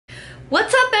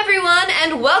What's up everyone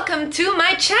and welcome to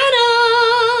my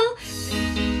channel!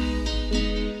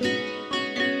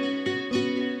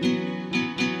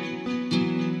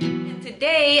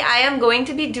 Today I am going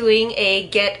to be doing a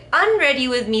Get Unready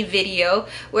With Me video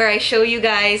where I show you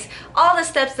guys all the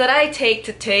steps that I take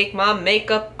to take my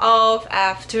makeup off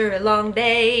after a long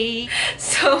day.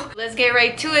 So let's get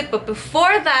right to it, but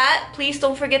before that, please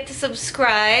don't forget to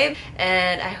subscribe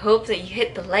and I hope that you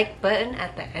hit the like button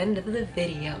at the end of the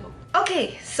video.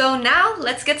 Okay, so now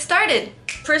let's get started.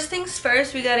 First things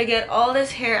first, we gotta get all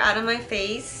this hair out of my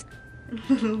face.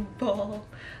 Ball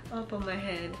up on my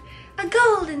head. A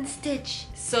golden stitch.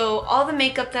 So all the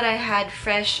makeup that I had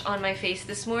fresh on my face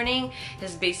this morning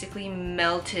has basically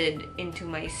melted into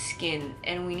my skin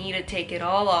and we need to take it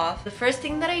all off. The first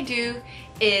thing that I do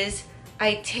is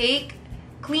I take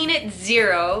Clean It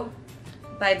Zero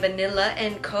by Vanilla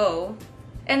 & Co.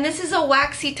 And this is a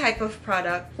waxy type of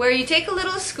product where you take a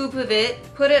little scoop of it,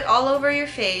 put it all over your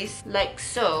face like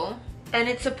so, and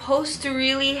it's supposed to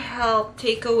really help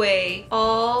take away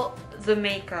all the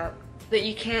makeup that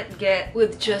you can't get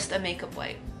with just a makeup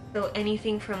wipe. So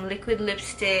anything from liquid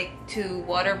lipstick to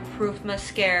waterproof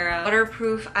mascara,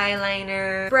 waterproof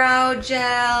eyeliner, brow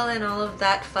gel, and all of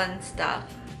that fun stuff.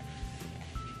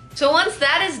 So once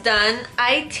that is done,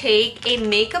 I take a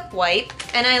makeup wipe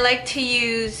and I like to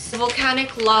use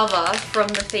volcanic lava from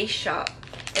the Face Shop.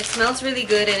 It smells really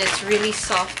good and it's really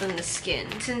soft on the skin.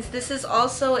 Since this is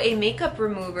also a makeup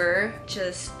remover,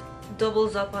 just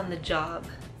doubles up on the job.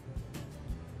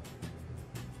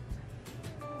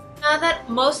 Now that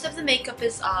most of the makeup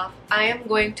is off, I am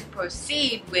going to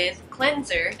proceed with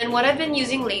cleanser. And what I've been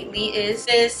using lately is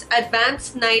this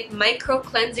Advanced Night Micro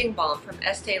Cleansing Balm from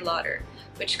Estee Lauder,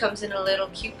 which comes in a little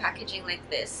cute packaging like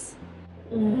this.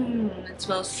 It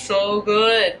smells so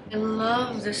good. I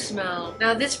love the smell.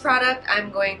 Now this product, I'm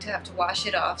going to have to wash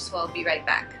it off, so I'll be right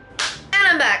back. And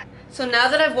I'm back. So now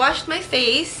that I've washed my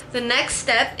face, the next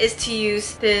step is to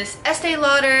use this Estee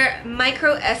Lauder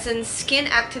Micro Essence Skin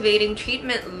Activating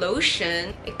Treatment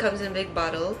Lotion. It comes in a big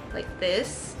bottle like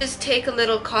this. Just take a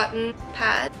little cotton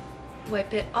pad,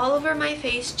 wipe it all over my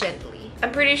face gently.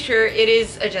 I'm pretty sure it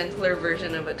is a gentler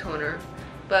version of a toner,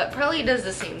 but probably does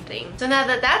the same thing. So now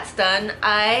that that's done,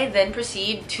 I then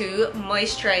proceed to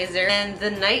moisturizer. And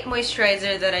the night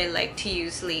moisturizer that I like to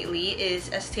use lately is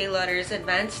Estee Lauder's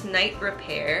Advanced Night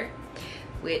Repair,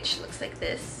 which looks like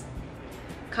this.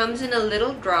 Comes in a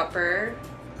little dropper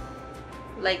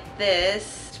like this.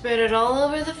 Spread it all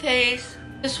over the face.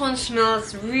 This one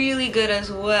smells really good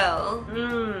as well.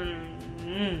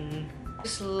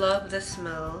 Just love the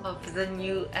smell of the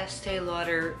new Estee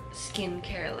Lauder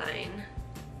skincare line.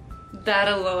 That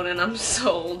alone and I'm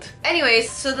sold. Anyways,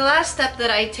 so the last step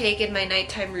that I take in my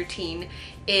nighttime routine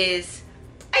is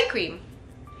eye cream.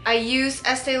 I use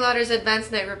Estee Lauder's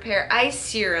Advanced Night Repair Eye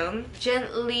Serum.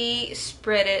 Gently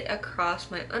spread it across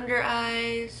my under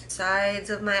eyes, sides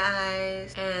of my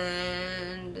eyes,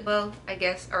 and, well, I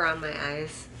guess around my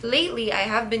eyes. Lately, I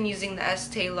have been using the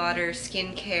Estee Lauder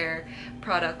skincare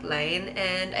product line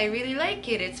and I really like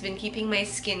it. It's been keeping my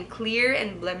skin clear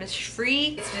and blemish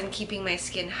free. It's been keeping my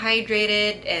skin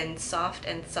hydrated and soft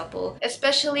and supple,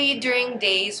 especially during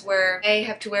days where I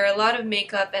have to wear a lot of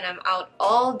makeup and I'm out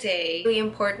all day. It's really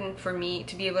important for me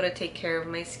to be able to take care of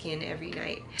my skin every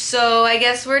night. So I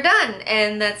guess we're done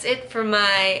and that's it for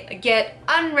my Get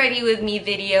Unready With Me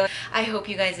video. I hope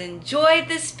you guys enjoyed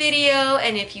this video,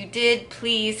 and if you did,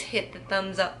 please hit the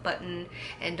thumbs up button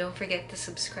and don't forget to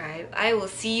subscribe. I will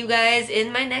see you guys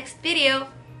in my next video.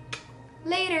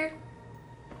 Later.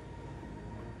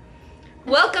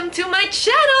 Welcome to my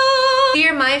channel!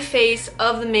 Clear my face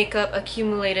of the makeup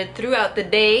accumulated throughout the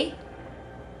day.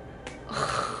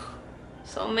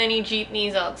 So many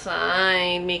jeepneys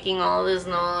outside making all this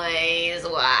noise.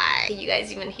 Why? Can you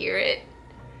guys even hear it?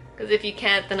 Because if you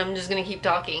can't, then I'm just gonna keep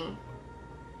talking.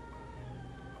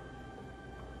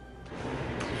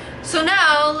 So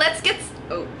now, let's get...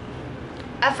 Oh,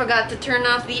 I forgot to turn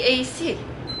off the AC.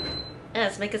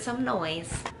 Let's make it some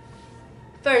noise.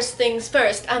 First things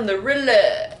first, I'm the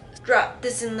Rilla. Drop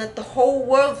this and let the whole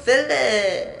world feel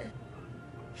it.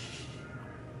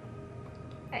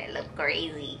 I look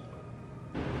crazy.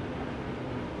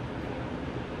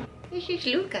 This is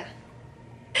Luca.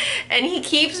 And he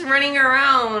keeps running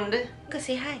around. Go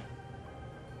say hi.